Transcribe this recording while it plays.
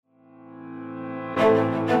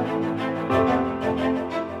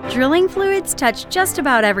Drilling fluids touch just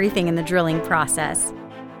about everything in the drilling process.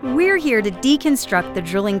 We're here to deconstruct the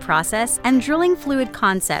drilling process and drilling fluid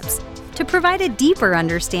concepts to provide a deeper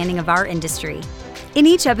understanding of our industry. In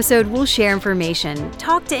each episode, we'll share information,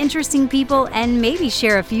 talk to interesting people, and maybe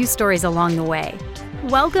share a few stories along the way.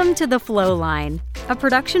 Welcome to The Flow Line, a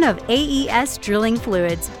production of AES Drilling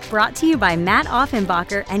Fluids, brought to you by Matt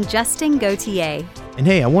Offenbacher and Justin Gauthier. And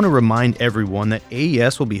hey, I want to remind everyone that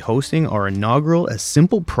AES will be hosting our inaugural A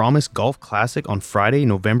Simple Promise Golf Classic on Friday,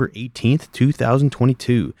 November 18th,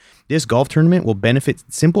 2022. This golf tournament will benefit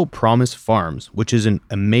Simple Promise Farms, which is an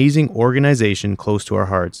amazing organization close to our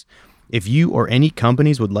hearts. If you or any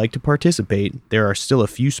companies would like to participate, there are still a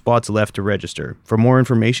few spots left to register. For more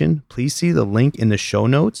information, please see the link in the show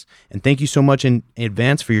notes. And thank you so much in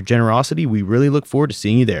advance for your generosity. We really look forward to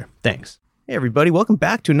seeing you there. Thanks. Hey everybody, welcome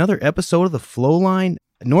back to another episode of The Flow Line.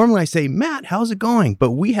 Normally I say, Matt, how's it going?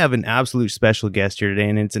 But we have an absolute special guest here today,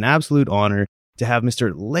 and it's an absolute honor to have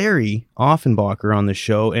Mr. Larry Offenbacher on the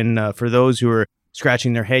show. And for those who are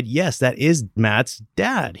scratching their head, yes, that is Matt's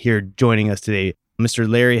dad here joining us today. Mr.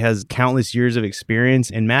 Larry has countless years of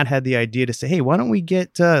experience, and Matt had the idea to say, hey, why don't we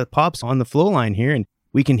get Pops on the Flow Line here, and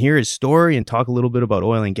we can hear his story and talk a little bit about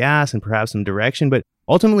oil and gas and perhaps some direction, but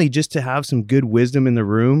ultimately just to have some good wisdom in the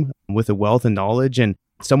room with a wealth of knowledge and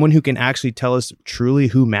someone who can actually tell us truly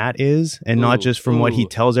who Matt is and not just from what he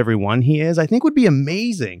tells everyone he is, I think would be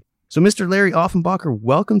amazing. So Mr. Larry Offenbacher,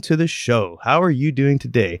 welcome to the show. How are you doing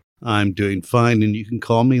today? I'm doing fine, and you can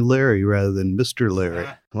call me Larry rather than Mr. Larry.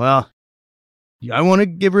 Well, I want to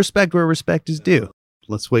give respect where respect is due.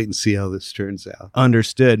 Let's wait and see how this turns out.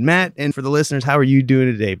 Understood. Matt, and for the listeners, how are you doing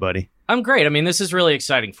today, buddy? I'm great. I mean, this is really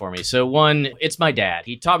exciting for me. So one, it's my dad.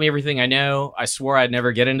 He taught me everything I know. I swore I'd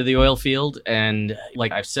never get into the oil field. And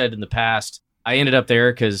like I've said in the past, I ended up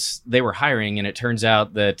there because they were hiring. And it turns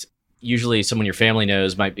out that usually someone your family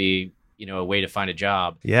knows might be, a way to find a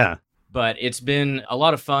job. Yeah. But it's been a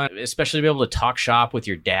lot of fun, especially to be able to talk shop with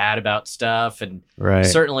your dad about stuff. And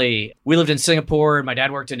certainly we lived in Singapore and my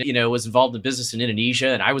dad worked in, was involved in business in Indonesia.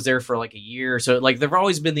 And I was there for like a year. So like there have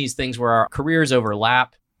always been these things where our careers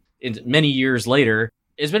overlap in many years later.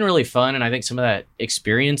 It's been really fun. And I think some of that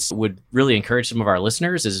experience would really encourage some of our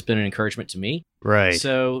listeners. It's been an encouragement to me. Right.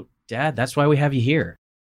 So Dad, that's why we have you here.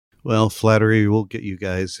 Well, flattery will get you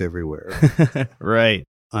guys everywhere. Right.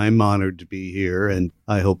 I'm honored to be here, and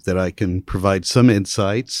I hope that I can provide some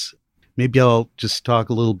insights. Maybe I'll just talk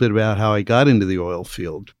a little bit about how I got into the oil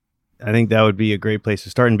field. I think that would be a great place to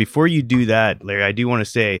start. And before you do that, Larry, I do want to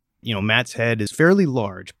say, Matt's head is fairly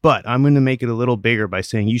large, but I'm going to make it a little bigger by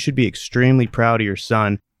saying you should be extremely proud of your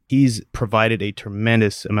son. He's provided a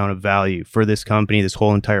tremendous amount of value for this company, this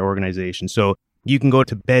whole entire organization. So you can go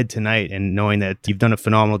to bed tonight and knowing that you've done a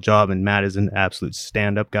phenomenal job, and Matt is an absolute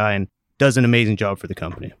stand-up guy and does an amazing job for the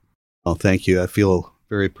company. Oh, thank you. I feel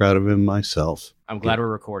very proud of him myself. I'm glad we're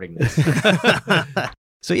recording this.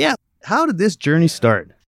 So yeah, how did this journey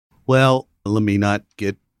start? Well, let me not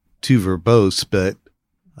get too verbose, but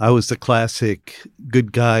I was the classic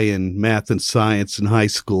good guy in math and science in high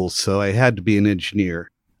school, so I had to be an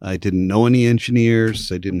engineer. I didn't know any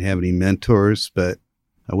engineers. I didn't have any mentors, but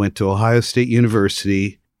I went to Ohio State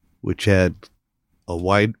University, which had a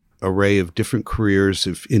wide array of different careers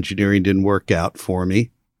if engineering didn't work out for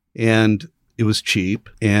me. And it was cheap.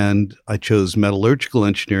 And I chose metallurgical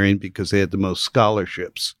engineering because they had the most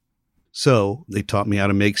scholarships. So they taught me how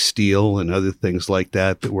to make steel and other things like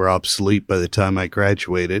that were obsolete by the time I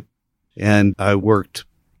graduated. And I worked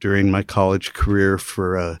during my college career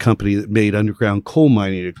for a company that made underground coal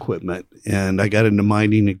mining equipment. And I got into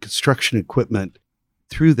mining and construction equipment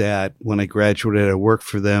through that. When I graduated, I worked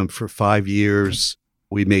for them for 5 years.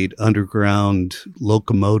 We made underground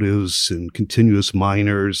locomotives and continuous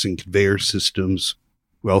miners and conveyor systems.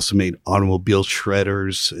 We also made automobile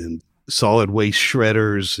shredders and solid waste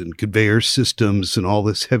shredders and conveyor systems and all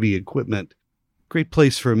this heavy equipment. Great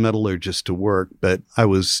place for a metallurgist to work, but I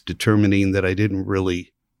was determining that I didn't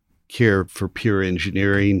really care for pure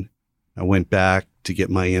engineering. I went back to get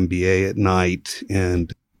my MBA at night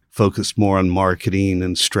and focused more on marketing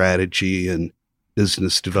and strategy and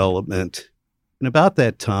business development. And about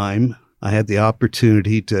that time, I had the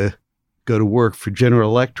opportunity to go to work for General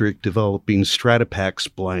Electric developing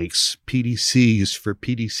Stratapax blanks, PDCs for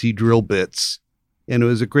PDC drill bits. And it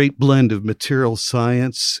was a great blend of material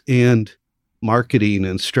science and marketing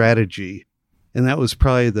and strategy. And that was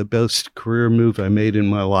probably the best career move I made in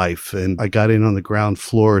my life. And I got in on the ground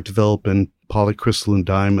floor developing polycrystalline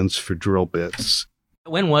diamonds for drill bits.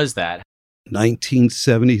 When was that?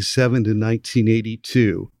 1977 to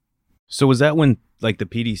 1982. So was that when like the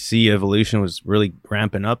PDC evolution was really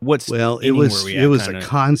ramping up? It was a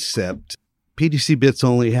concept. PDC bits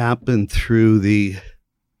only happened through the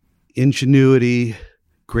ingenuity,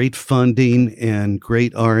 great funding, and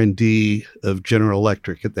great R&D of General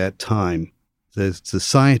Electric at that time. The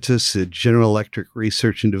scientists at General Electric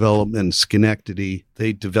Research and Development in Schenectady,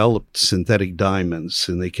 they developed synthetic diamonds,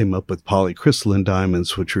 and they came up with polycrystalline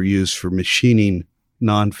diamonds, which are used for machining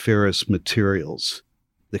non-ferrous materials.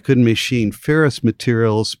 They couldn't machine ferrous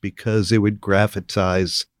materials because they would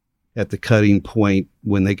graphitize at the cutting point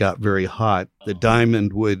when they got very hot. The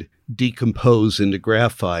diamond would decompose into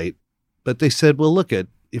graphite. But they said, well, look,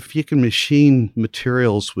 if you can machine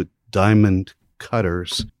materials with diamond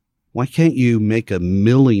cutters, why can't you make a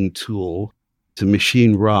milling tool to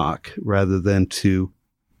machine rock rather than to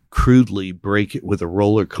crudely break it with a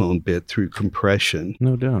roller cone bit through compression?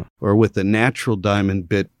 No doubt. Or with a natural diamond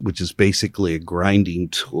bit, which is basically a grinding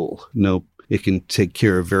tool. No, it can take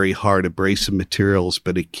care of very hard abrasive materials,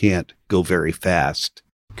 but it can't go very fast.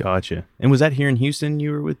 Gotcha. And was that here in Houston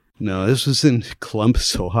you were with? No, this was in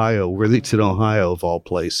Columbus, Ohio, Worthington, Ohio, of all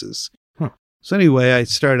places. So anyway, I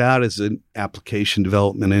started out as an application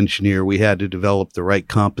development engineer. We had to develop the right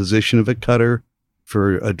composition of a cutter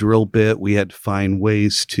for a drill bit. We had to find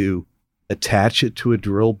ways to attach it to a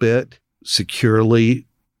drill bit securely,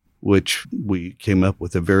 which we came up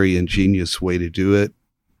with a very ingenious way to do it.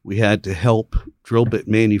 We had to help drill bit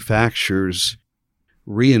manufacturers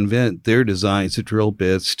reinvent their designs of drill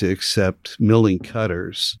bits to accept milling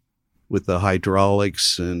cutters with the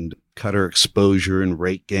hydraulics and cutter exposure and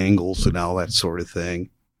rake angles and all that sort of thing.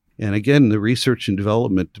 And again, the research and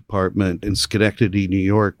development department in Schenectady, New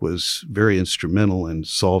York was very instrumental in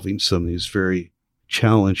solving some of these very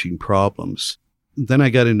challenging problems. Then I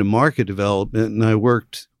got into market development, and I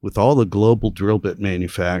worked with all the global drill bit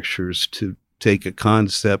manufacturers to take a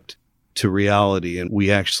concept to reality. And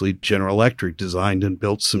we actually, General Electric, designed and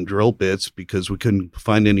built some drill bits because we couldn't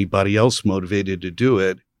find anybody else motivated to do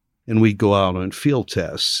it. And we'd go out on field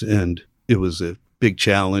tests. And it was a big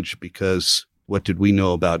challenge because what did we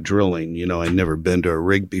know about drilling? You know, I'd never been to a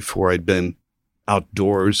rig before. I'd been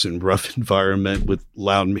outdoors in rough environment with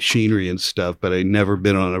loud machinery and stuff, but I'd never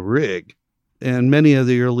been on a rig. And many of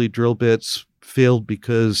the early drill bits failed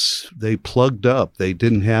because they plugged up. They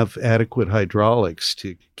didn't have adequate hydraulics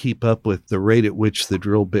to keep up with the rate at which the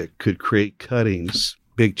drill bit could create cuttings.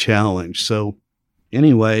 Big challenge. So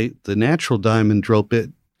anyway, the natural diamond drill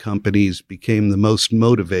bit companies became the most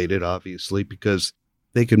motivated, obviously, because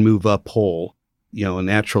they could move up hole. You know, a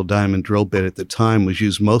natural diamond drill bit at the time was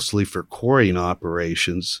used mostly for quarrying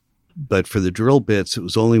operations. But for the drill bits, it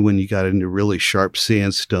was only when you got into really sharp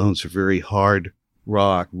sandstones or very hard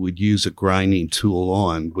rock would use a grinding tool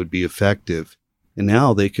on, would be effective. And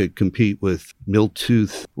now they could compete with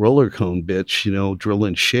mill-tooth roller cone bits, you know,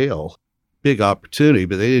 drilling shale. Big opportunity,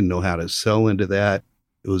 but they didn't know how to sell into that.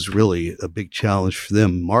 It was really a big challenge for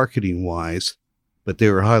them marketing-wise, but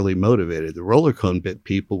they were highly motivated. The roller cone bit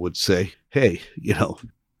people would say, hey, you know,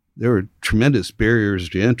 there are tremendous barriers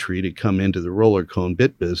to entry to come into the roller cone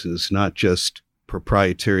bit business, not just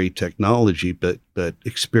proprietary technology, but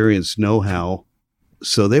experienced know-how.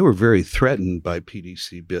 So they were very threatened by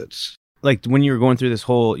PDC bits. Like when you were going through this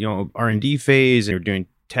whole, you know, R&D phase and you're doing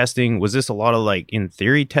testing, was this a lot of like in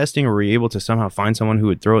theory testing, or were you able to somehow find someone who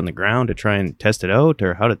would throw it in the ground to try and test it out,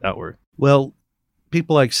 or how did that work? Well,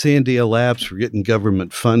 people like Sandia Labs were getting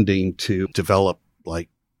government funding to develop like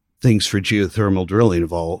things for geothermal drilling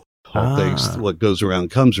of all things. What goes around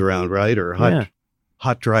comes around, right? Or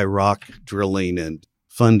hot dry rock drilling, and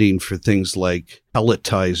funding for things like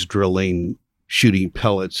pelletized drilling, shooting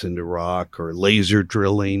pellets into rock, or laser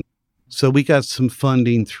drilling. So we got some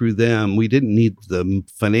funding through them. We didn't need the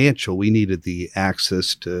financial. We needed the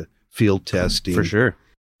access to field testing. For sure.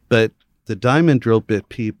 But the diamond drill bit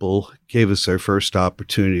people gave us our first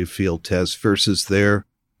opportunity to field test versus their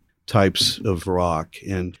types of rock.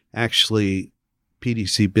 And actually,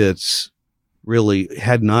 PDC bits really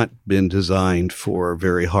had not been designed for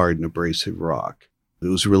very hard and abrasive rock. It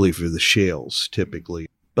was really for the shales, typically.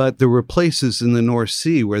 But there were places in the North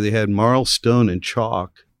Sea where they had marlstone and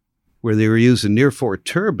chalk, where they were using near-fore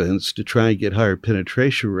turbines to try and get higher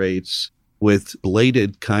penetration rates with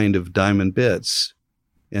bladed kind of diamond bits.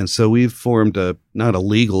 And so we've formed not a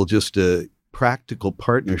legal, just a practical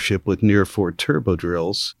partnership with near-fore turbo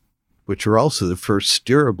drills, which are also the first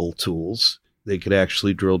steerable tools. They could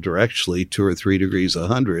actually drill directly 2 or 3 degrees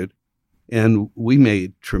 100. And we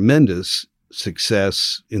made tremendous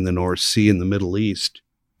success in the North Sea and the Middle East,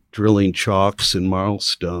 drilling chalks and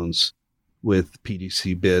marlstones with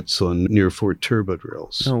PDC bits on near-Fort turbo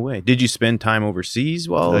drills. No way. Did you spend time overseas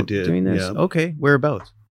while doing this? Yeah. Okay.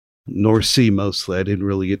 Whereabouts? North Sea mostly. I didn't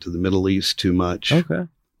really get to the Middle East too much. Okay.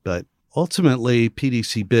 But ultimately,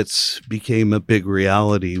 PDC bits became a big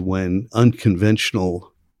reality when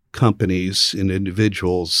unconventional companies and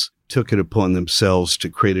individuals took it upon themselves to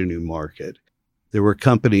create a new market. There were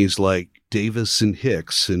companies like Davis and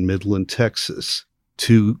Hicks in Midland, Texas,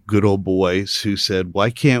 two good old boys who said, why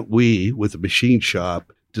can't we, with a machine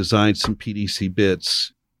shop, design some PDC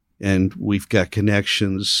bits? And we've got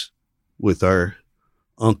connections with our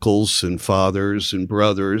uncles and fathers and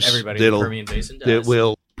brothers. Everybody in the Permian Basin does. That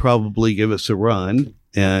will probably give us a run.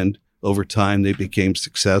 And over time, they became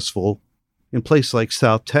successful in places like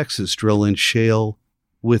South Texas, drilling shale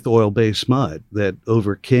with oil-based mud that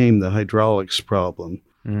overcame the hydraulics problem,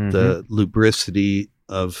 the lubricity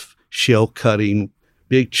of shale cutting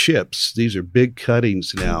big chips. These are big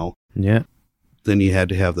cuttings now. Yeah. Then you had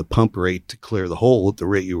to have the pump rate to clear the hole at the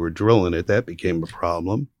rate you were drilling it. That became a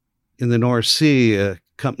problem. In the North Sea, a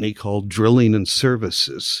company called Drilling and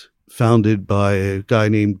Services, founded by a guy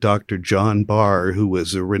named Dr. John Barr, who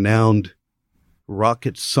was a renowned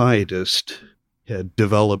rocket scientist, had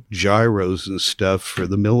developed gyros and stuff for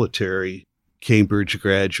the military, Cambridge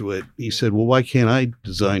graduate. He said, well, why can't I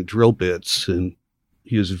design drill bits? And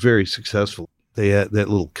he was very successful. They had that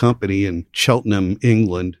little company in Cheltenham,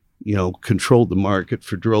 England, controlled the market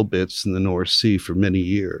for drill bits in the North Sea for many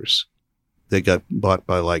years. They got bought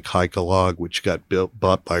by like Heikelog, which got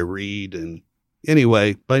bought by Reed. And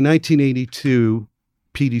anyway, by 1982,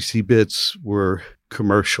 PDC bits were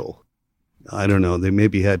commercial. I don't know, they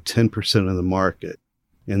maybe had 10% of the market,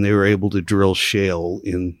 and they were able to drill shale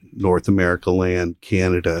in North America land,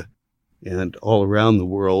 Canada, and all around the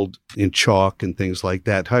world in chalk and things like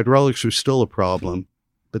that. Hydraulics were still a problem.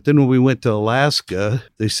 But then when we went to Alaska,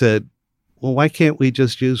 they said, well, why can't we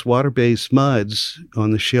just use water-based muds on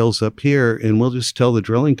the shales up here, and we'll just tell the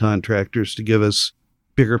drilling contractors to give us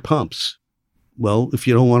bigger pumps? Well, if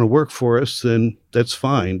you don't want to work for us, then that's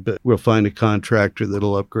fine, but we'll find a contractor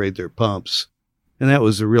that'll upgrade their pumps. And that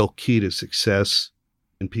was a real key to success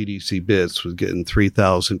in PDC bits, was getting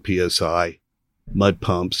 3,000 PSI mud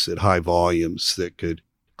pumps at high volumes that could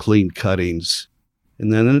clean cuttings.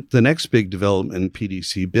 And then the next big development in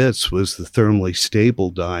PDC bits was the thermally stable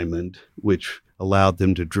diamond, which allowed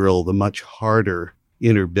them to drill the much harder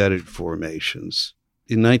interbedded formations.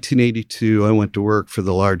 In 1982, I went to work for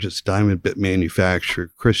the largest diamond bit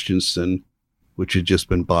manufacturer, Christensen, which had just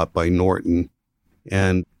been bought by Norton.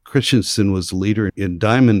 And Christensen was the leader in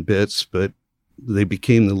diamond bits, but they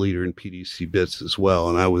became the leader in PDC bits as well.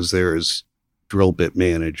 And I was there as drill bit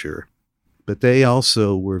manager. But they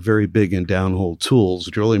also were very big in downhole tools,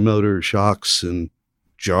 drilling motors, shocks, and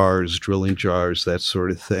jars, drilling jars, that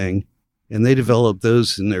sort of thing. And they developed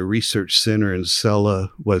those in their research center in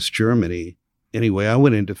Celle, West Germany. Anyway, I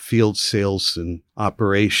went into field sales and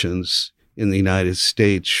operations in the United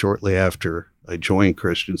States shortly after I joined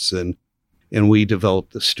Christensen, and we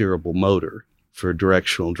developed the steerable motor for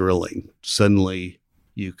directional drilling. Suddenly,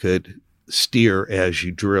 you could steer as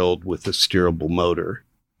you drilled with a steerable motor.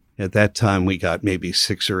 At that time, we got maybe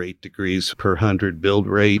 6 or 8 degrees per 100 build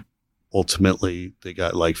rate. Ultimately, they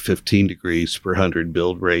got like 15 degrees per 100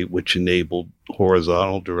 build rate, which enabled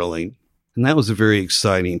horizontal drilling. And that was a very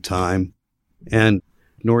exciting time. And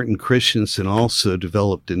Norton Christensen also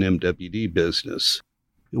developed an MWD business.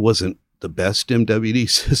 It wasn't the best MWD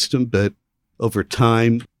system, but over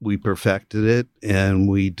time, we perfected it, and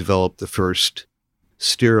we developed the first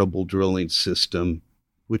steerable drilling system,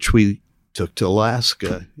 which we took to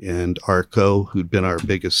Alaska. And Arco, who'd been our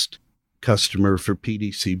biggest customer for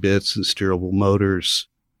PDC bits and steerable motors,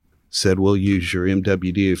 said, we'll use your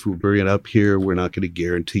MWD. If we bring it up here, we're not going to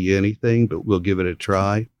guarantee you anything, but we'll give it a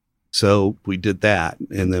try. So we did that.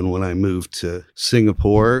 And then when I moved to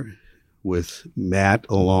Singapore with Matt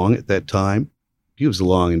along at that time, he was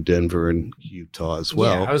along in Denver and Utah as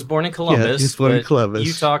well. Yeah, I was born in Columbus. Yeah, he was born in Columbus.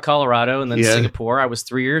 Utah, Colorado, and then Singapore. I was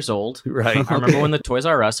 3 years old. Right. I remember when the Toys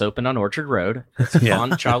R Us opened on Orchard Road. It's a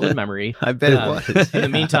fond childhood memory. I bet it was. In the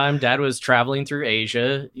meantime, Dad was traveling through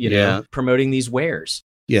Asia, promoting these wares.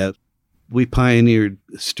 Yeah. We pioneered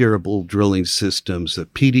steerable drilling systems, a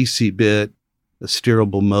PDC bit, a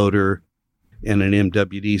steerable motor, and an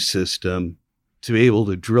MWD system to be able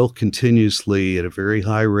to drill continuously at a very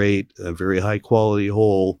high rate, a very high quality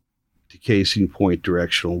hole to casing point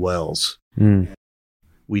directional wells.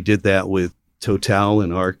 We did that with Total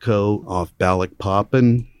and Arco off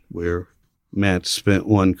Balikpapan, where Matt spent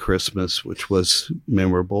one Christmas, which was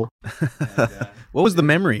memorable. What was the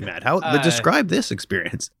memory, Matt? How describe this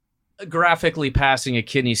experience? graphically passing a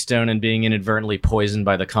kidney stone and being inadvertently poisoned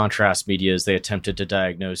by the contrast media as they attempted to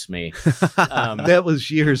diagnose me. That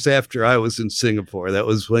was years after I was in Singapore. That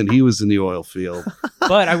was when he was in the oil field.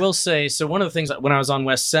 But I will say, so one of the things, when I was on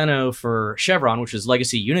West Seno for Chevron, which is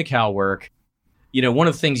legacy Unocal work, one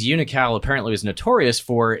of the things Unocal apparently was notorious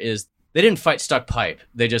for is they didn't fight stuck pipe.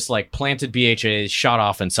 They just planted BHAs, shot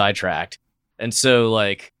off, and sidetracked. And so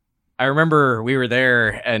I remember we were there,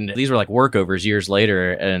 and these were workovers years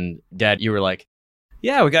later, and Dad, you were like,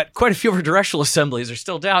 yeah, we got quite a few of our directional assemblies are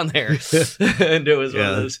still down there. And it was one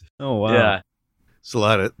of those. Oh, wow. Yeah. It's a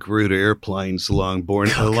lot of Garuda airplanes along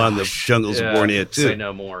the jungles of Borneo, too. Say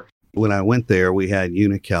no more. When I went there, we had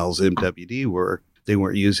Unical's MWD work. They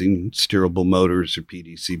weren't using steerable motors or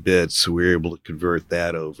PDC bits, so we were able to convert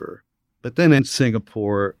that over. But then in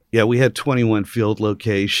Singapore, we had 21 field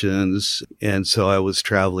locations, and so I was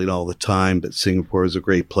traveling all the time, but Singapore is a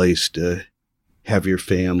great place to have your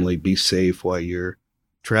family, be safe while you're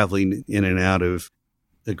traveling in and out of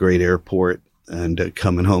a great airport and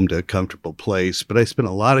coming home to a comfortable place. But I spent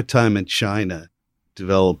a lot of time in China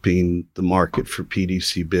developing the market for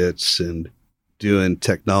PDC bits and doing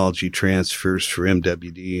technology transfers for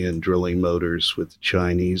MWD and drilling motors with the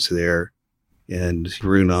Chinese there. And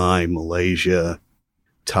Brunei, Malaysia,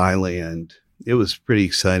 Thailand. It was pretty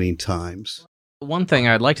exciting times. One thing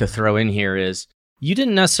I'd like to throw in here is you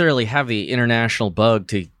didn't necessarily have the international bug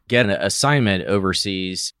to get an assignment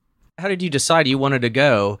overseas. How did you decide you wanted to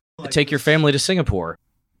go take your family to Singapore?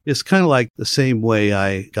 It's kind of like the same way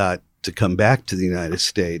I got to come back to the United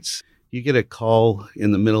States. You get a call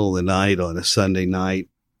in the middle of the night on a Sunday night.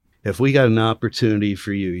 If we got an opportunity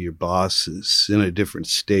for you, your boss is in a different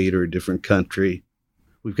state or a different country.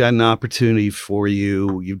 We've got an opportunity for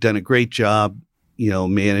you. You've done a great job,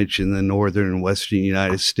 managing the northern and western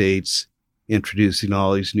United States, introducing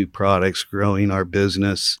all these new products, growing our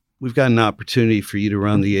business. We've got an opportunity for you to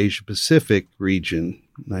run the Asia Pacific region.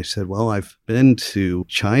 And I said, well, I've been to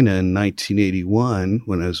China in 1981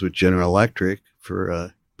 when I was with General Electric for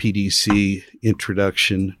a PDC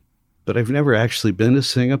introduction. But I've never actually been to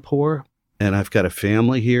Singapore, and I've got a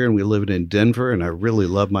family here, and we live in Denver, and I really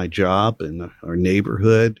love my job and our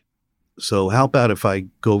neighborhood. So how about if I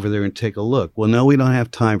go over there and take a look? Well, no, we don't have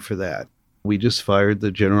time for that. We just fired the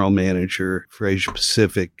general manager for Asia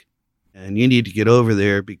Pacific, and you need to get over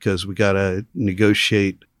there because we got to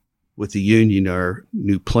negotiate with the union our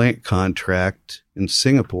new plant contract in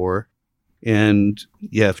Singapore. And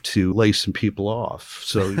you have to lay some people off.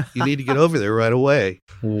 So you need to get over there right away.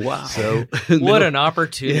 Wow. So what an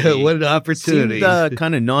opportunity. Yeah, what an opportunity. Seemed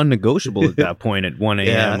kind of non-negotiable at that point at 1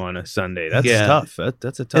 a.m. on a Sunday. That's tough.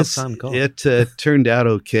 That's a tough time call. It turned out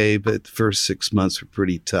okay, but the first 6 months were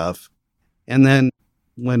pretty tough. And then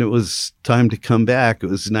when it was time to come back, it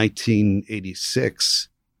was 1986,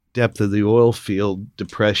 depth of the oil field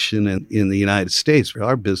depression in the United States.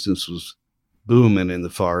 Our business was booming in the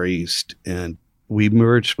Far East, and we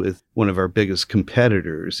merged with one of our biggest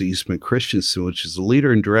competitors, Eastman Christensen, which is a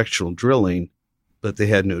leader in directional drilling, but they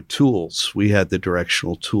had no tools. We had the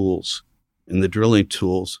directional tools and the drilling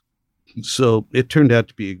tools. So it turned out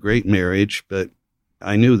to be a great marriage, but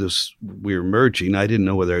I knew we were merging. I didn't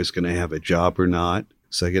know whether I was going to have a job or not.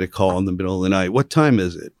 So I get a call in the middle of the night. What time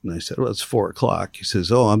is it? And I said, well, it's 4:00. He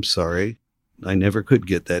says, oh, I'm sorry. I never could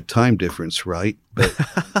get that time difference right, but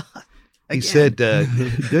he said,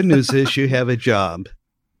 good news is you have a job.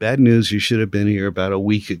 Bad news, you should have been here about a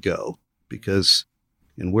week ago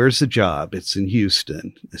and where's the job? It's in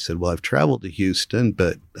Houston. I said, well, I've traveled to Houston,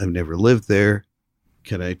 but I've never lived there.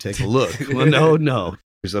 Can I take a look? Well, no.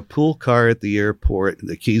 There's a pool car at the airport.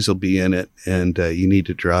 The keys will be in it. And you need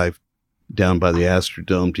to drive down by the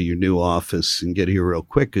Astrodome to your new office and get here real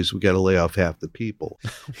quick because we got to lay off half the people.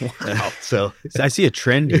 Wow. So I see a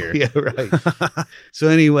trend here. Yeah, right. So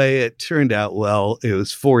anyway, it turned out well. It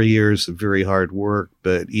was 4 years of very hard work,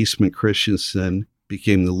 but Eastman Christensen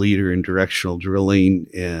became the leader in directional drilling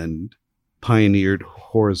and pioneered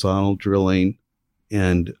horizontal drilling.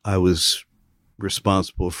 And I was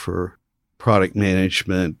responsible for product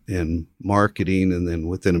management and marketing. And then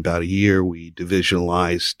within about a year, we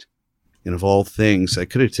divisionalized. And of all things, I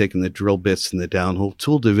could have taken the drill bits in the downhole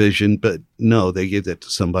tool division, but no, they gave that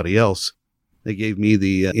to somebody else. They gave me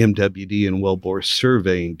the MWD and wellbore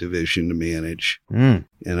surveying division to manage. And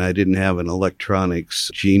I didn't have an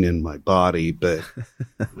electronics gene in my body, but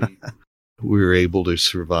we were able to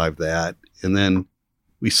survive that. And then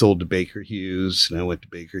we sold to Baker Hughes, and I went to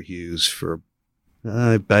Baker Hughes for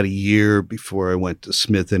about a year before I went to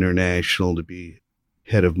Smith International to be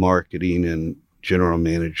head of marketing and general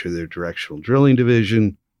manager of their directional drilling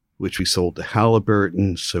division, which we sold to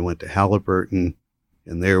Halliburton. So I went to Halliburton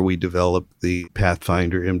And there we developed the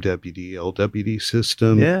Pathfinder MWD LWD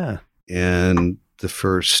system. Yeah. And the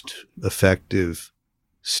first effective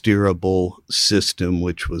steerable system,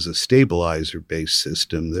 which was a stabilizer-based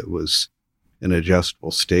system that was an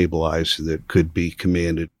adjustable stabilizer that could be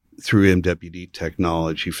commanded through MWD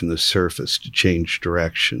technology from the surface to change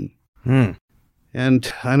direction. And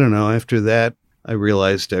I don't know, after that, I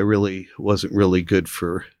realized I really wasn't really good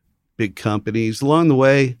for big companies. Along the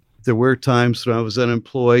way, there were times when I was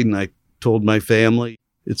unemployed and I told my family,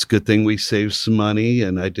 it's a good thing we saved some money,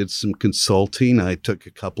 and I did some consulting. I took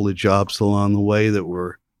a couple of jobs along the way that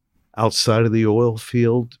were outside of the oil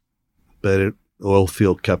field, but the oil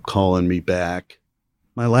field kept calling me back.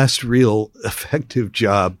 My last real effective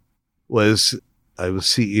job was I was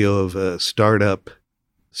CEO of a startup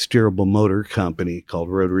steerable motor company called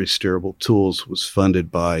Rotary Steerable Tools. Was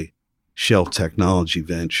funded by Shell Technology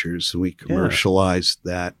Ventures, and we commercialized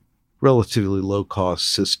that relatively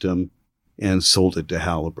low-cost system and sold it to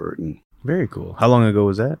Halliburton. Very cool. How long ago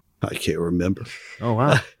was that? I can't remember. Oh,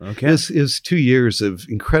 wow. Okay. It was 2 years of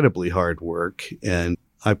incredibly hard work, and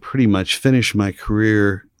I pretty much finished my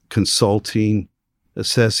career consulting,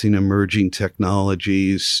 assessing emerging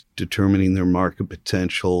technologies, determining their market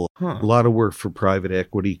potential. A lot of work for private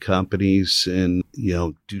equity companies and,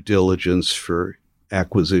 due diligence for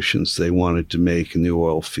acquisitions they wanted to make in the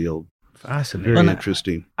oil field. Fascinating. Very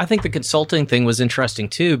interesting. I think the consulting thing was interesting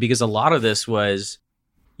too, because a lot of this was,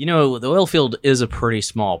 the oil field is a pretty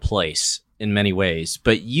small place in many ways,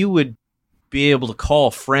 but you would be able to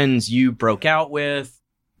call friends you broke out with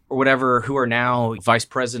or whatever who are now vice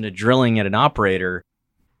president of drilling at an operator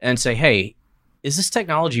and say, hey, is this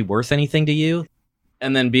technology worth anything to you?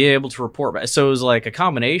 And then be able to report back. So it was like a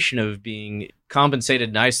combination of being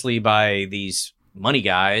compensated nicely by these money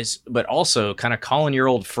guys, but also kind of calling your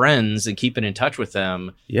old friends and keeping in touch with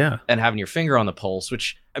them. Yeah. And having your finger on the pulse,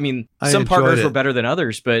 which, some partners were better than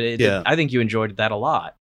others, but I think you enjoyed that a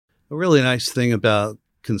lot. A really nice thing about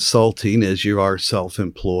consulting is you are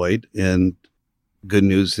self-employed, and good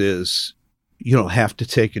news is you don't have to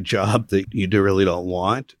take a job that you really don't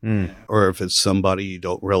want, or if it's somebody you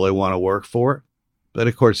don't really want to work for. But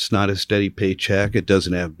of course, it's not a steady paycheck. It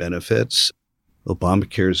doesn't have benefits.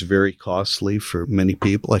 Obamacare is very costly for many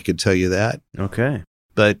people, I can tell you that. Okay.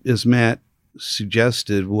 But as Matt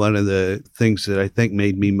suggested, one of the things that I think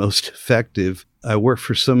made me most effective, I worked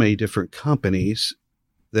for so many different companies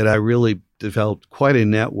that I really developed quite a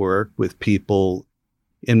network with people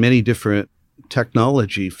in many different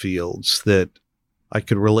technology fields that I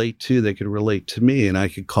could relate to. They could relate to me, and I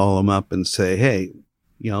could call them up and say, hey,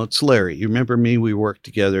 it's Larry. You remember me? We worked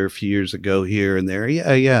together a few years ago here and there.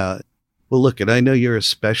 Yeah. Well, look, I know you're a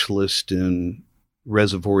specialist in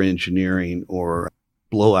reservoir engineering or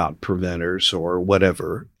blowout preventers or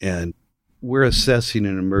whatever, and we're assessing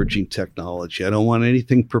an emerging technology. I don't want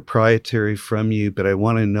anything proprietary from you, but I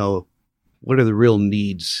want to know what are the real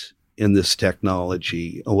needs in this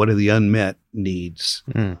technology? What are the unmet needs?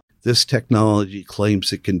 This technology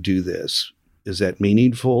claims it can do this. Is that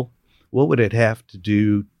meaningful? What would it have to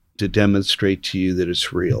do to demonstrate to you that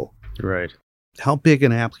it's real? Right. How big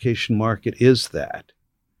an application market is that?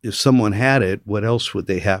 If someone had it, what else would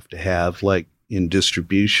they have to have, like in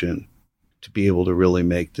distribution, to be able to really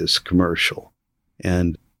make this commercial?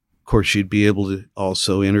 And of course, you'd be able to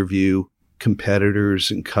also interview competitors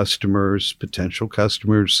and customers, potential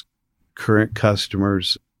customers, current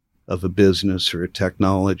customers of a business or a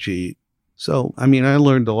technology. So, I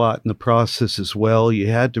learned a lot in the process as well. You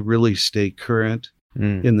had to really stay current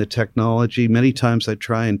in the technology. Many times I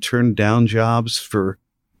try and turn down jobs for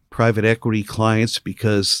private equity clients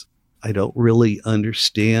because I don't really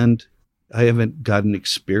understand. I haven't gotten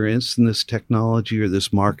experience in this technology or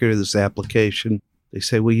this market or this application. They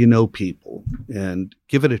say, well, people, and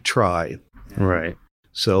give it a try. Right.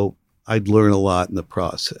 So I'd learn a lot in the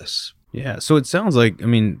process. Yeah. So it sounds like,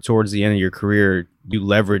 towards the end of your career, you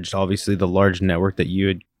leveraged obviously the large network that you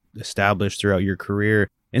had established throughout your career.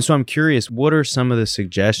 And so I'm curious, what are some of the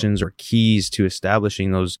suggestions or keys to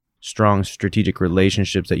establishing those strong strategic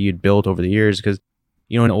relationships that you'd built over the years? Because,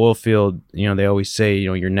 in the oil field, they always say,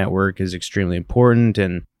 your network is extremely important.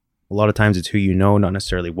 And a lot of times it's who you know, not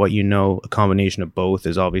necessarily what you know. A combination of both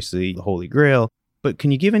is obviously the holy grail. But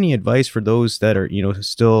can you give any advice for those that are,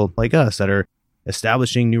 still like us, that are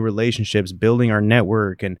establishing new relationships, building our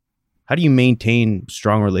network? And how do you maintain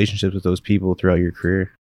strong relationships with those people throughout your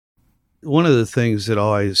career? One of the things that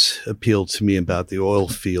always appealed to me about the oil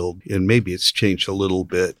field, and maybe it's changed a little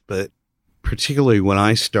bit, but particularly when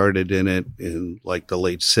I started in it in like the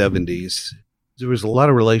late 70s, there was a lot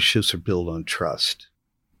of relationships are built on trust.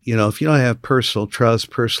 If you don't have personal trust,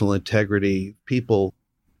 personal integrity, people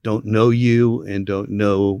don't know you and don't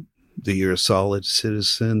know that you're a solid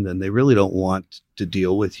citizen, then they really don't want to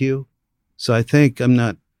deal with you. So I think, I'm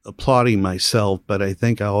not applauding myself, but I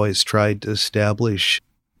think I always tried to establish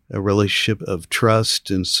a relationship of trust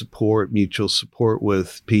and support, mutual support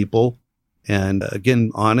with people. And again,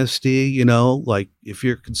 honesty, like if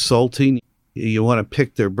you're consulting, you want to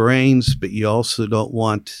pick their brains, but you also don't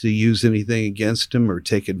want to use anything against them or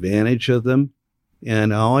take advantage of them.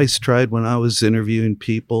 And I always tried when I was interviewing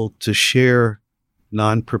people to share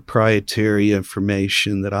non-proprietary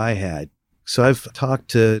information that I had. So I've talked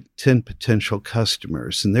to 10 potential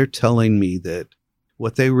customers, and they're telling me that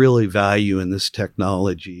what they really value in this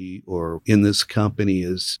technology or in this company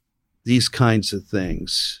is these kinds of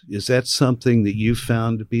things. Is that something that you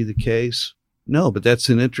found to be the case? No, but that's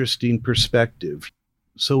an interesting perspective.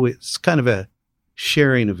 So it's kind of a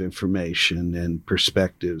sharing of information and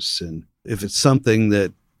perspectives. And if it's something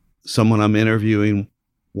that someone I'm interviewing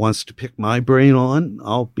wants to pick my brain on,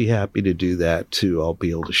 I'll be happy to do that too. I'll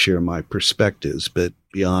be able to share my perspectives, but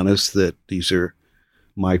be honest that these are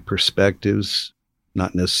my perspectives,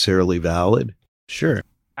 not necessarily valid. Sure.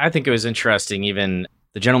 I think it was interesting, even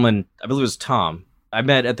the gentleman, I believe it was Tom, I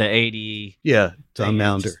met at the AD. Yeah, Tom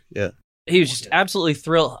Maunder. Yeah. He was just absolutely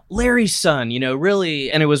thrilled. Larry's son, really,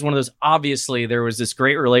 and it was one of those, obviously, there was this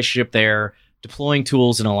great relationship there, deploying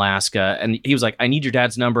tools in Alaska. And he was like, I need your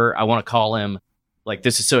dad's number. I want to call him. Like,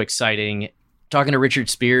 this is so exciting. Talking to Richard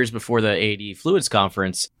Spears before the AD Fluids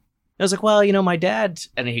conference, I was like, well, my dad,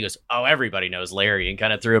 and he goes, oh, everybody knows Larry, and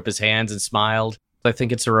kind of threw up his hands and smiled. I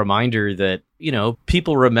think it's a reminder that,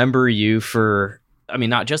 people remember you for,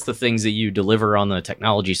 not just the things that you deliver on the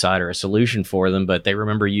technology side or a solution for them, but they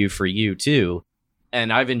remember you for you too.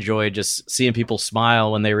 And I've enjoyed just seeing people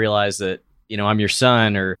smile when they realize that, I'm your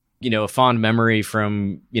son, or, a fond memory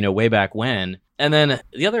from, way back when. And then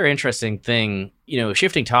the other interesting thing,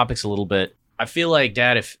 shifting topics a little bit, I feel like,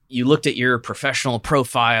 Dad, if you looked at your professional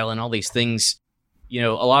profile and all these things, a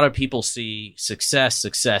lot of people see success,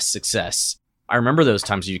 success, success. I remember those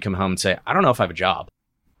times you'd come home and say, I don't know if I have a job.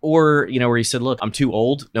 Or, where you said, look, I'm too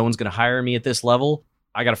old. No one's going to hire me at this level.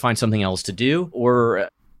 I got to find something else to do. Or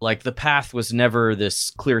like the path was never this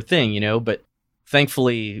clear thing, but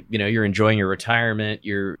thankfully, you're enjoying your retirement.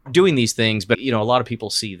 You're doing these things. But, a lot of people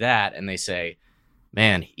see that and they say,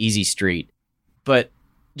 man, easy street. But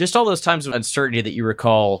just all those times of uncertainty that you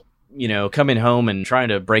recall, coming home and trying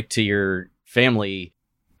to break to your family,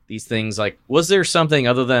 these things, like, was there something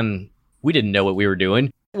other than we didn't know what we were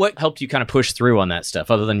doing? What helped you kind of push through on that stuff,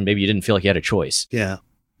 other than maybe you didn't feel like you had a choice? Yeah.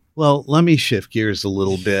 Well, let me shift gears a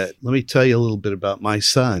little bit. Let me tell you a little bit about my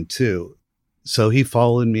son, too. So he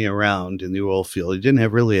followed me around in the oil field. He didn't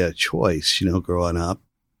have really a choice, growing up.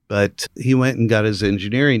 But he went and got his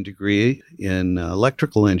engineering degree in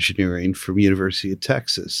electrical engineering from University of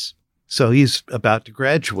Texas. So he's about to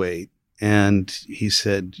graduate. And he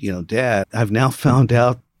said, Dad, I've now found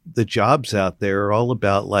out the jobs out there are all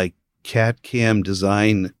about like CAD/CAM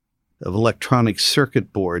design of electronic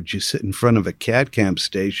circuit boards. You sit in front of a CAD/CAM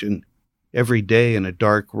station every day in a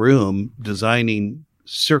dark room designing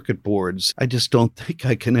circuit boards. I just don't think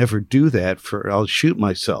I can ever do that I'll shoot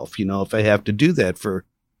myself, if I have to do that for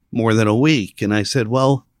more than a week. And I said,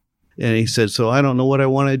 well, and he said, so I don't know what I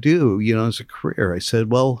want to do, as a career. I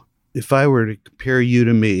said, well, if I were to compare you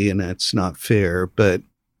to me, and that's not fair, but,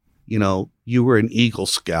 you were an Eagle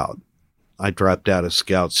Scout. I dropped out of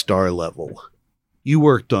Scout Star level. You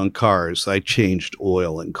worked on cars. I changed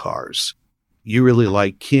oil in cars. You really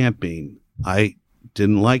like camping. I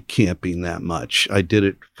didn't like camping that much. I did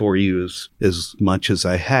it for you as much as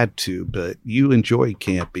I had to, but you enjoy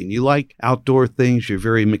camping. You like outdoor things. You're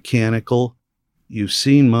very mechanical. You've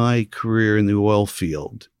seen my career in the oil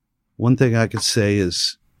field. One thing I could say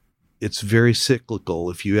is it's very cyclical.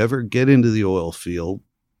 If you ever get into the oil field,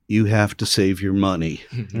 you have to save your money.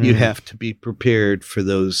 You have to be prepared for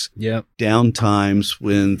those down times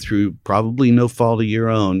when, through probably no fault of your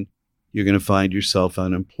own, you're going to find yourself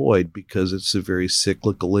unemployed, because it's a very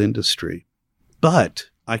cyclical industry. But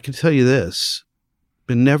I can tell you this,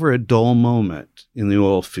 been never a dull moment in the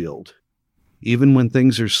oil field. Even when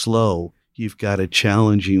things are slow, you've got a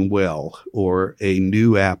challenging well or a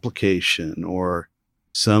new application or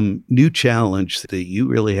some new challenge that you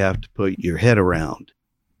really have to put your head around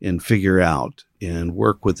and figure out and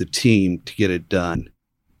work with a team to get it done.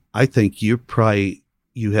 I think you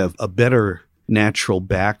have a better natural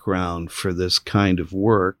background for this kind of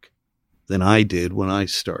work than I did when I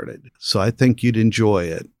started. So I think you'd enjoy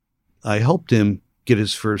it. I helped him get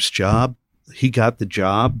his first job. He got the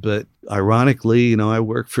job, but ironically, I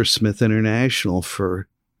worked for Smith International for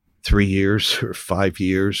 3 years or 5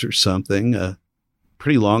 years or something, a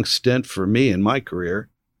pretty long stint for me in my career.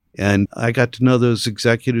 And I got to know those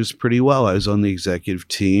executives pretty well. I was on the executive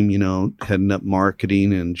team, heading up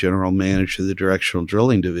marketing and general manager of the directional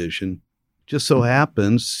drilling division. Just so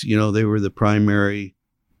happens, they were the primary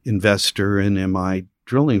investor in MI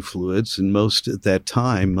drilling fluids. And at that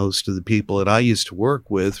time, most of the people that I used to work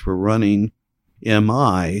with were running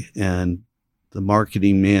MI. And the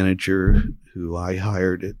marketing manager who I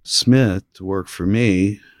hired at Smith to work for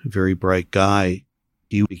me, a very bright guy,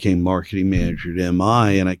 he became marketing manager at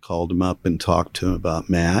MI, and I called him up and talked to him about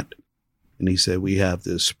Matt. And he said, we have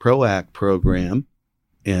this PROACT program,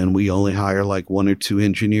 and we only hire like 1 or 2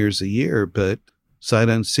 engineers a year, but sight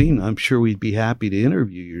unseen, I'm sure we'd be happy to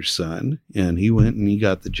interview your son. And he went and he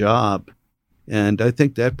got the job. And I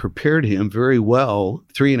think that prepared him very well.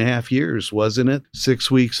 3.5 years, wasn't it?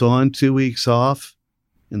 6 weeks on, 2 weeks off.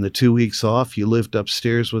 And the 2 weeks off, you lived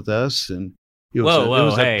upstairs with us, and it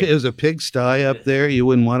was a pigsty up there. You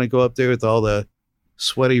wouldn't want to go up there with all the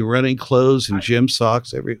sweaty running clothes and gym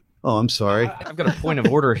socks. Oh, I'm sorry. I've got a point of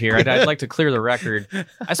order here. I'd like to clear the record.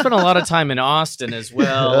 I spent a lot of time in Austin as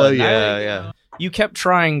well. Oh, yeah. You kept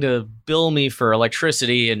trying to bill me for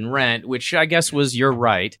electricity and rent, which I guess was your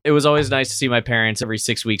right. It was always nice to see my parents every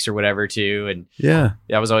 6 weeks or whatever, too. And yeah,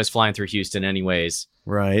 I was always flying through Houston anyways.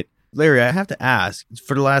 Right. Larry, I have to ask,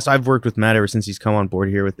 I've worked with Matt ever since he's come on board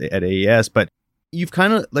here at AES, but you've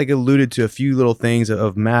kind of like alluded to a few little things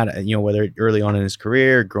of Matt, whether early on in his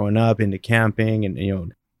career, growing up into camping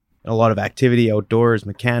and, a lot of activity outdoors,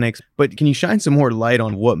 mechanics. But can you shine some more light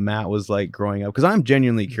on what Matt was like growing up? Because I'm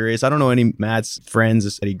genuinely curious. I don't know any Matt's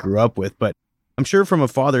friends that he grew up with, but I'm sure from a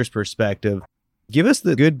father's perspective, give us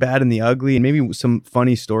the good, bad, and the ugly, and maybe some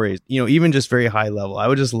funny stories, even just very high level. I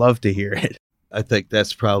would just love to hear it. I think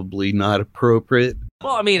that's probably not appropriate.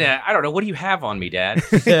 Well, I mean, I don't know. What do you have on me, Dad?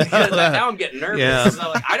 Now I'm getting nervous. Yeah.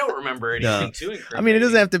 I don't remember anything too incriminating. I mean, it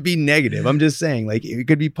doesn't have to be negative. I'm just saying, it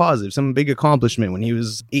could be positive. Some big accomplishment when he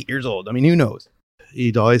was 8 years old. I mean, who knows?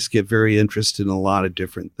 He'd always get very interested in a lot of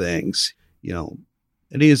different things, and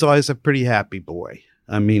he was always a pretty happy boy.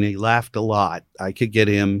 I mean, he laughed a lot. I could get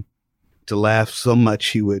him to laugh so much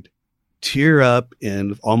he would tear up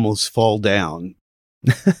and almost fall down.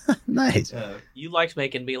 Nice. You liked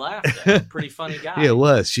making me laugh. Pretty funny guy. It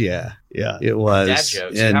was, yeah. It was. Dad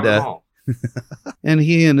jokes. And, have them all. And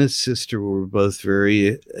he and his sister were both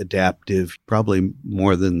very adaptive, probably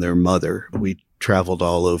more than their mother. We traveled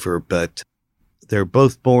all over, but they're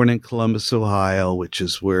both born in Columbus, Ohio, which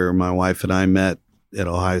is where my wife and I met at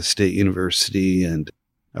Ohio State University. And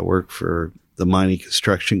I worked for the mining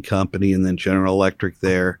construction company and then General Electric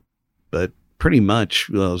there. But pretty much,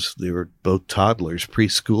 they were both toddlers,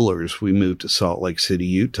 preschoolers. We moved to Salt Lake City,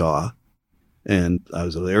 Utah, and I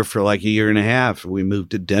was there for like 1.5 years. We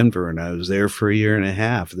moved to Denver, and I was there for 1.5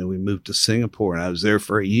 years. And then we moved to Singapore, and I was there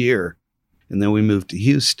for 1 year. And then we moved to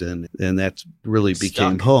Houston, and that really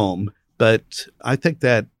became home. But I think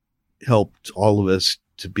that helped all of us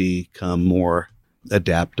to become more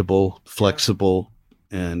adaptable, flexible,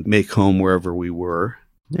 and make home wherever we were.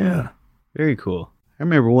 Yeah, very cool. I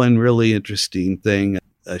remember one really interesting thing.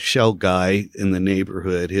 A Shell guy in the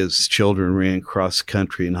neighborhood, his children ran cross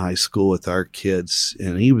country in high school with our kids.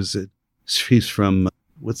 And he's from,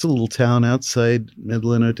 what's the little town outside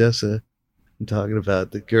Midland, Odessa? I'm talking about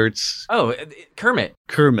the Gertz. Oh, Kermit.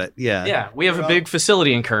 Kermit, yeah. Yeah, we have a big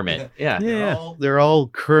facility in Kermit. Yeah. They're all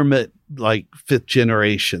Kermit, like 5th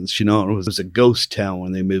generations. It was a ghost town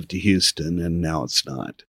when they moved to Houston, and now it's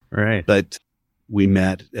not. Right. But we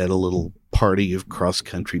met at a little party of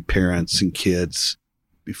cross-country parents and kids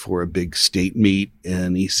before a big state meet,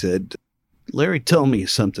 and he said, Larry, tell me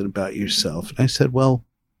something about yourself. And I said, well,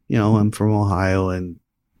 I'm from Ohio and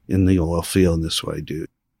in the oil field, and this is what I do.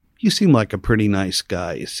 You seem like a pretty nice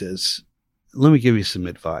guy. He says, let me give you some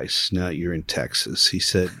advice now that you're in Texas. He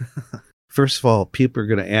said, first of all, people are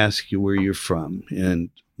going to ask you where you're from,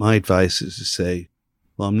 and my advice is to say,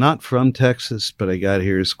 well, I'm not from Texas, but I got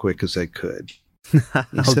here as quick as I could.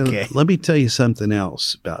 He said, let me tell you something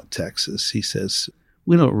else about Texas. He says,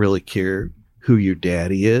 we don't really care who your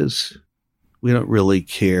daddy is. We don't really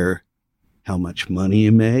care how much money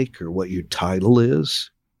you make or what your title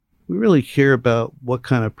is. We really care about what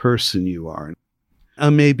kind of person you are. I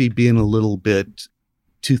may be being a little bit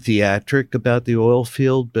too theatric about the oil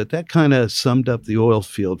field, but that kind of summed up the oil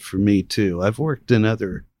field for me too. I've worked in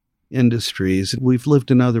other industries. We've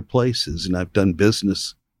lived in other places, and I've done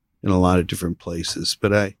business in a lot of different places,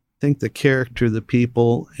 but I think the character of the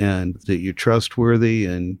people and that you're trustworthy.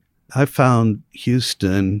 And I found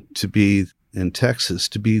Houston to be in Texas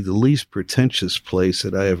to be the least pretentious place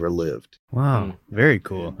that I ever lived. Wow. Very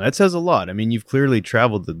cool. That says a lot. I mean, you've clearly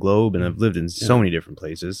traveled the globe and have lived in so many different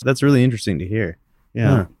places. That's really interesting to hear.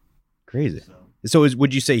 Yeah. Huh. Crazy. So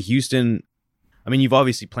would you say Houston, I mean, you've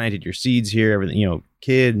obviously planted your seeds here, everything,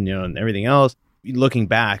 kid, and everything else. Looking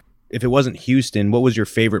back, if it wasn't Houston, what was your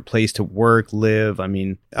favorite place to work, live? I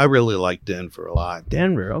mean, I really like Denver a lot.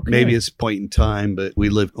 Denver, okay. Maybe it's a point in time, but we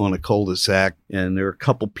lived on a cul-de-sac, and there were a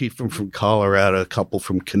couple people from Colorado, a couple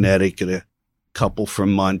from Connecticut, a couple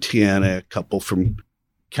from Montana, a couple from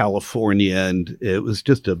California, and it was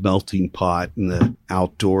just a melting pot, and the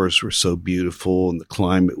outdoors were so beautiful, and the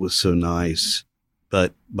climate was so nice.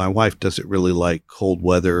 But my wife doesn't really like cold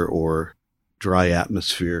weather or dry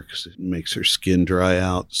atmosphere because it makes her skin dry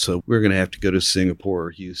out. So we're going to have to go to Singapore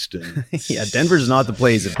or Houston. Yeah, Denver's not the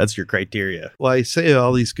place if that's your criteria. Well, I say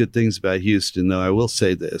all these good things about Houston, though. I will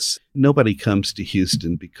say this. Nobody comes to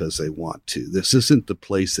Houston because they want to. This isn't the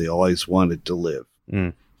place they always wanted to live.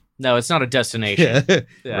 Mm. No, it's not a destination.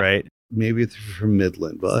 Yeah. Right. Maybe they're from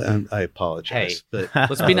Midland. Well, I apologize. Hey, but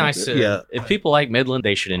let's be nice. If people like Midland,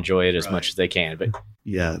 they should enjoy it as much as they can. But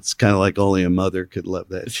yeah, it's kind of like only a mother could love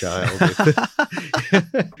that child.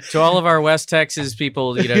 To all of our West Texas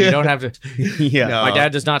people, you don't have to. Yeah, no. My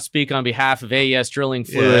dad does not speak on behalf of AES Drilling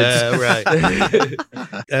Fluids. Yeah,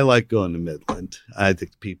 right. I like going to Midland. I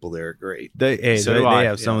think the people there are great. They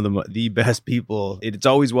have some of the best people. It's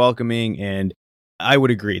always welcoming, and I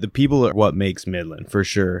would agree. The people are what makes Midland for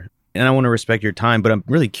sure. And I want to respect your time, but I'm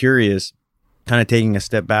really curious, kind of taking a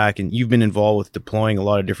step back, and you've been involved with deploying a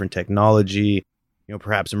lot of different technology,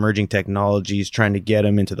 perhaps emerging technologies, trying to get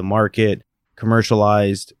them into the market,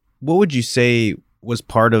 commercialized. What would you say was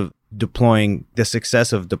part of the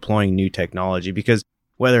success of deploying new technology? Because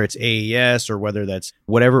whether it's AES or whether that's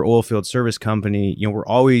whatever oilfield service company, we're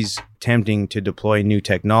always tempting to deploy new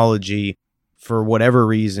technology for whatever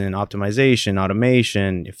reason, optimization,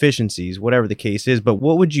 automation, efficiencies, whatever the case is. But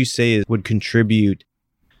what would you say would contribute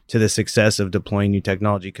to the success of deploying new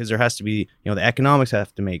technology? Because there has to be, the economics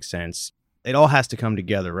have to make sense. It all has to come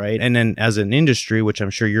together, right? And then as an industry, which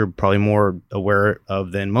I'm sure you're probably more aware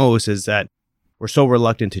of than most, is that we're so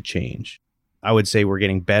reluctant to change. I would say we're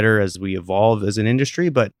getting better as we evolve as an industry,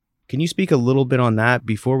 but can you speak a little bit on that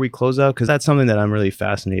before we close out? Because that's something that I'm really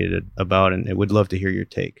fascinated about, and I would love to hear your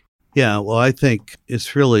take. Yeah, well, I think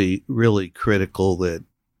it's really, really critical that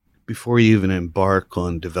before you even embark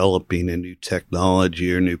on developing a new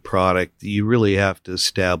technology or new product, you really have to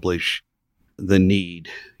establish the need.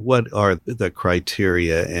 What are the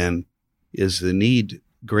criteria? And is the need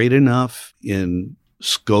great enough in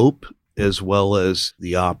scope as well as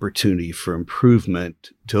the opportunity for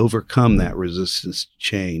improvement to overcome that resistance to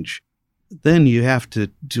change? Then you have to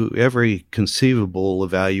do every conceivable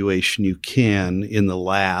evaluation you can in the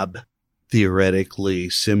lab, theoretically,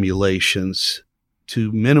 simulations, to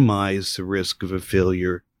minimize the risk of a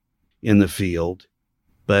failure in the field.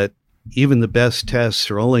 But even the best tests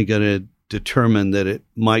are only going to determine that it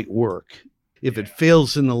might work. If it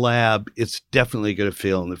fails in the lab, it's definitely going to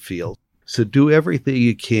fail in the field. So do everything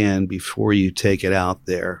you can before you take it out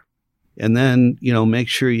there. And then, make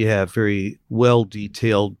sure you have very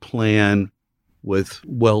well-detailed plan with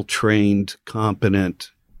well-trained,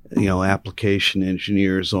 competent, application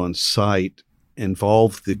engineers on site.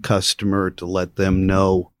 Involve the customer to let them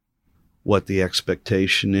know what the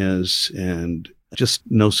expectation is, and just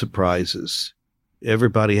no surprises.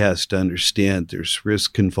 Everybody has to understand there's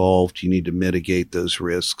risk involved. You need to mitigate those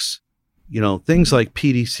risks. Things like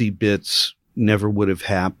PDC bits never would have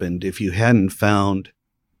happened if you hadn't found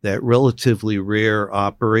that relatively rare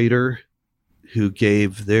operator who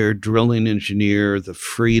gave their drilling engineer the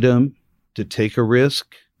freedom to take a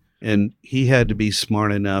risk. And he had to be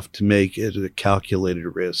smart enough to make it a calculated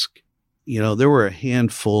risk. There were a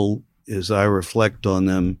handful, as I reflect on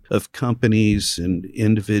them, of companies and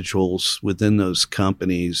individuals within those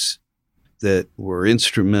companies that were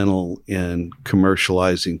instrumental in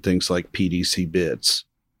commercializing things like PDC bits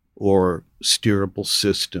or steerable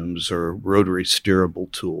systems or rotary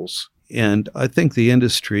steerable tools. And I think the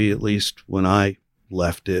industry, at least when I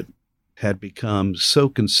left it, had become so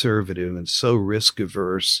conservative and so risk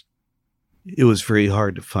averse. It was very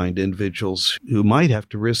hard to find individuals who might have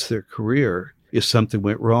to risk their career if something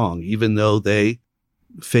went wrong, even though they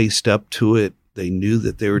faced up to it. They knew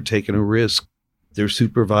that they were taking a risk. Their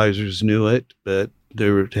supervisors knew it, but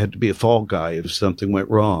there had to be a fall guy if something went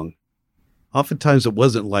wrong. Oftentimes it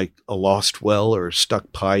wasn't like a lost well or a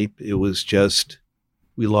stuck pipe. It was just,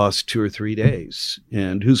 we lost 2 or 3 days,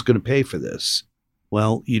 and who's going to pay for this?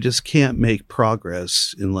 Well, you just can't make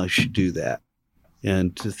progress unless you do that.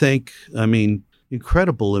 And to think,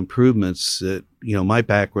 incredible improvements that, my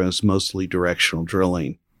background is mostly directional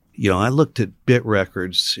drilling. I looked at bit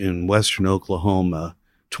records in western Oklahoma,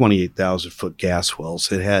 28,000 foot gas wells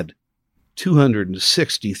that had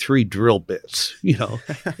 263 drill bits,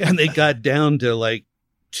 and they got down to like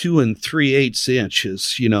 2 3/8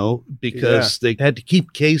 inches, because they had to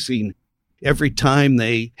keep casing every time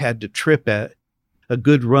they had to trip at. A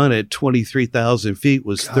good run at 23,000 feet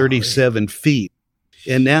was 37 feet.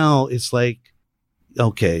 And now it's like,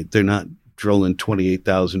 okay, they're not drilling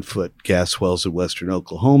 28,000 foot gas wells in western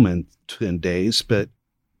Oklahoma in 10 days, but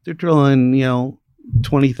they're drilling,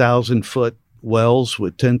 20,000 foot wells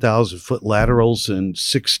with 10,000 foot laterals in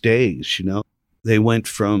 6 days. They went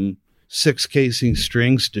from 6 casing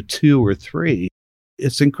strings to 2 or 3.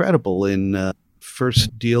 It's incredible. In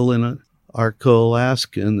first deal in Arco,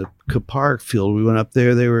 Alaska, in the Kupark field, we went up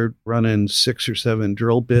there. They were running 6 or 7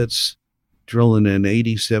 drill bits, drilling an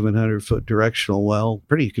 8,700 foot directional well,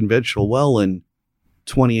 pretty conventional well, in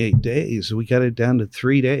 28 days. We got it down to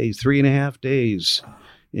 3 days, 3.5 days,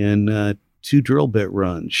 in 2 drill bit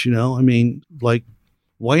runs. Like,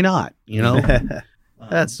 why not?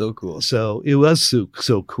 That's so cool. So it was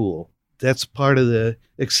so cool. That's part of the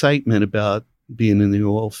excitement about being in the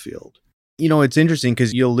oil field. It's interesting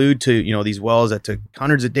because you allude to, these wells that took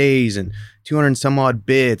hundreds of days and 200 and some odd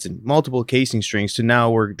bits and multiple casing strings to now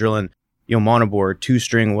we're drilling, monobore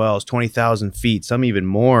 2-string wells, 20,000 feet, some even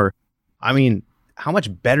more. I mean, how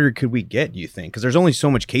much better could we get, do you think? Because there's only so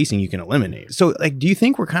much casing you can eliminate. So, do you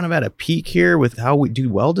think we're kind of at a peak here with how we do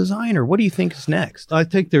well design, or what do you think is next? I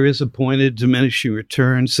think there is a point of diminishing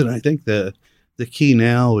returns, and I think the key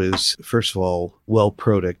now is, first of all, well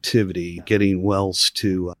productivity, getting wells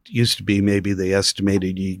to, used to be maybe they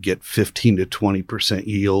estimated you get 15 to 20%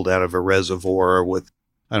 yield out of a reservoir with,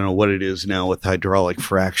 I don't know what it is now with hydraulic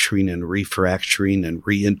fracturing and refracturing and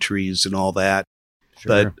reentries and all that. Sure.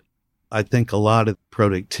 But I think a lot of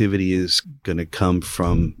productivity is going to come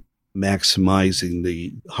from maximizing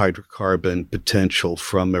the hydrocarbon potential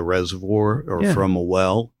from a reservoir or from a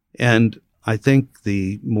well. And I think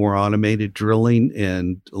the more automated drilling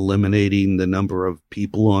and eliminating the number of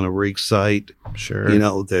people on a rig site,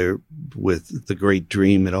 they're, with the great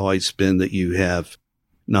dream had always been that you have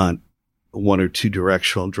not 1 or 2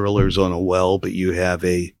 directional drillers on a well, but you have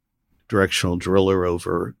a directional driller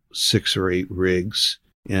over 6 or 8 rigs.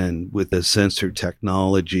 And with the sensor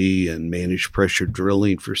technology and managed pressure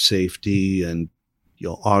drilling for safety and,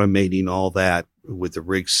 automating all that with the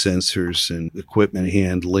rig sensors and equipment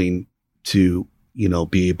handling, to,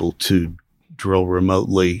 be able to drill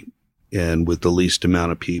remotely and with the least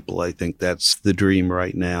amount of people. I think that's the dream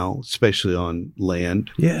right now, especially on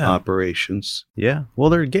land operations. Yeah.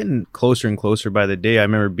 Well, they're getting closer and closer by the day. I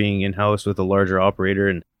remember being in-house with a larger operator,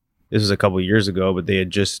 and this was a couple of years ago, but they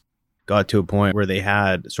had just got to a point where they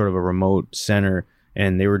had sort of a remote center,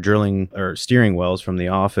 and they were drilling or steering wells from the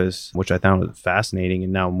office, which I found was fascinating.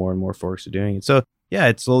 And now more and more folks are doing it. So yeah,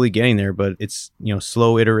 it's slowly getting there, but it's,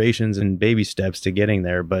 slow iterations and baby steps to getting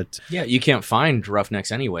there. But yeah, you can't find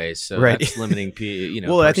roughnecks anyways. So that's limiting, well,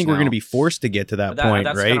 personnel. I think we're going to be forced to get to that point,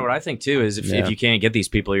 that's right? That's kind of what I think too, is if you can't get these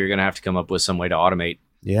people, you're going to have to come up with some way to automate.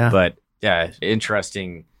 Yeah. But yeah,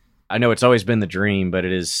 interesting. I know it's always been the dream, but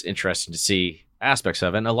it is interesting to see aspects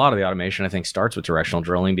of it. And a lot of the automation, I think, starts with directional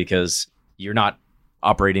drilling because you're not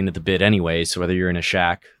operating at the bit anyway. So whether you're in a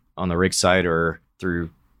shack on the rig site or through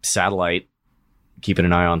satellite, keeping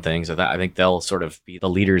an eye on things, I think they'll sort of be the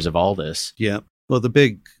leaders of all this. Yeah. Well, the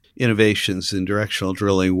big innovations in directional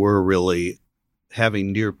drilling were really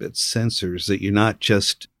having near bit sensors that you're not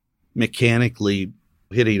just mechanically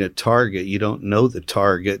hitting a target. You don't know the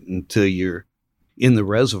target until you're in the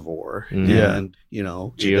reservoir. And,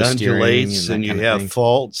 it undulates and you have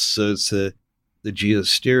faults. So it's the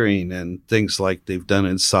geosteering and things like they've done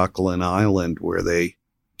in Sakhalin Island, where they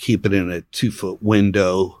keep it in a 2-foot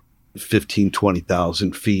window, 15,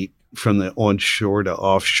 20,000 feet from the onshore to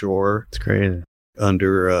offshore. It's crazy.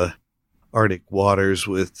 Under Arctic waters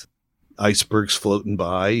with icebergs floating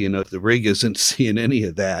by. The rig isn't seeing any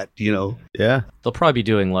of that, Yeah. They'll probably be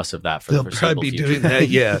doing less of that for the foreseeable future. They'll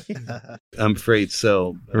probably be doing that, yeah. I'm afraid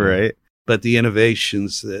so. Right. But the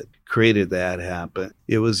innovations that created that happen,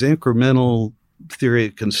 it was incremental theory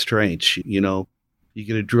of constraints. You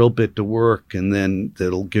get a drill bit to work, and then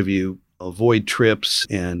that'll give you avoid trips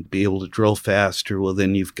and be able to drill faster. Well,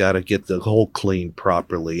 then you've got to get the hole cleaned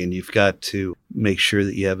properly, and you've got to make sure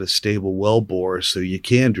that you have a stable well bore so you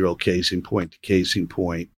can drill casing point to casing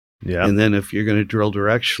point. Yeah. And then if you're going to drill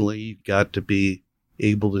directionally, you've got to be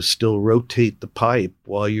able to still rotate the pipe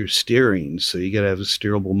while you're steering. So you got to have a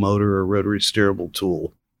steerable motor or rotary steerable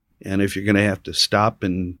tool. And if you're going to have to stop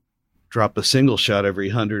and drop a single shot every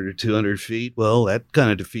 100 or 200 feet, well, that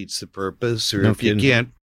kind of defeats the purpose. Or if you can't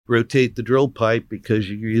rotate the drill pipe because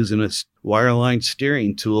you're using a wireline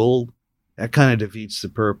steering tool, that kind of defeats the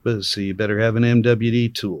purpose. So you better have an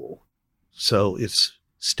MWD tool. So it's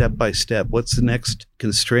step by step. What's the next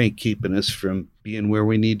constraint keeping us from being where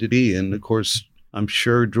we need to be? And of course, I'm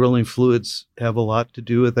sure drilling fluids have a lot to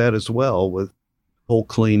do with that as well, with hole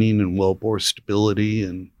cleaning and wellbore stability.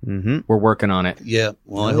 And we're working on it. Yeah.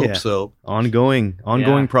 Well, I hope so. Ongoing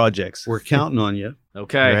projects. We're counting on you.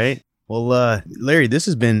 Okay. Right. Well, Larry, this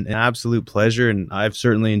has been an absolute pleasure, and I've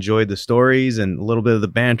certainly enjoyed the stories and a little bit of the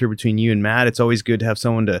banter between you and Matt. It's always good to have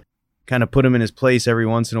someone to kind of put him in his place every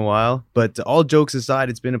once in a while. But all jokes aside,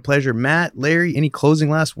 it's been a pleasure. Matt, Larry, any closing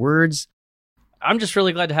last words? I'm just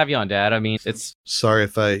really glad to have you on, Dad. I mean, it's... Sorry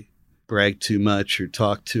if I brag too much or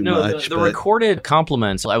talk too much. The recorded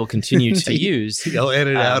compliments I will continue to use. I'll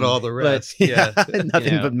edit out all the rest. But,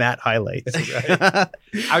 nothing but Matt highlights. Right.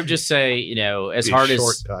 I would just say, as hard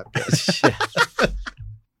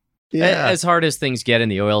as hard as things get in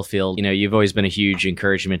the oil field, you've always been a huge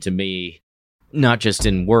encouragement to me, not just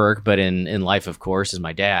in work, but in life, of course, as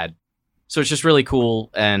my dad. So it's just really cool.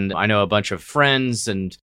 And I know a bunch of friends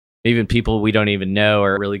and even people we don't even know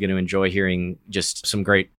are really going to enjoy hearing just some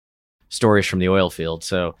great stories from the oil field.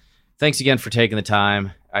 So thanks again for taking the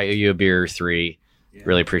time. I owe you a beer or 3. Yeah.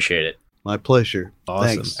 Really appreciate it. My pleasure.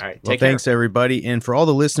 Awesome. Thanks. All right. Thanks, everybody. And for all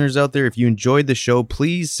the listeners out there, if you enjoyed the show,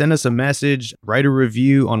 please send us a message, write a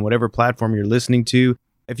review on whatever platform you're listening to.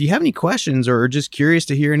 If you have any questions or are just curious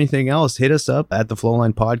to hear anything else, hit us up at the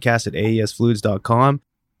Flowline Podcast at aesfluids.com.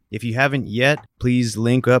 If you haven't yet, please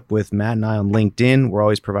link up with Matt and I on LinkedIn. We're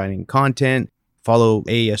always providing content. Follow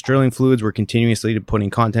AES Drilling Fluids. We're continuously putting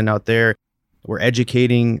content out there. We're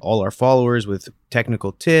educating all our followers with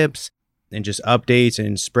technical tips and just updates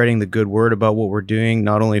and spreading the good word about what we're doing,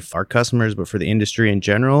 not only for our customers, but for the industry in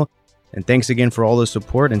general. And thanks again for all the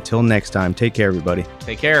support. Until next time, take care, everybody.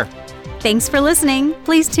 Take care. Thanks for listening.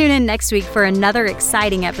 Please tune in next week for another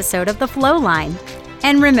exciting episode of The Flowline.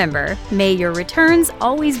 And remember, may your returns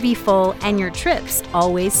always be full and your trips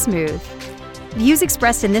always smooth. Views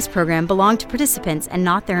expressed in this program belong to participants and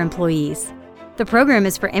not their employees. The program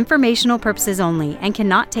is for informational purposes only and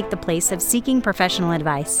cannot take the place of seeking professional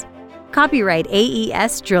advice. Copyright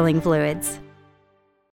AES Drilling Fluids.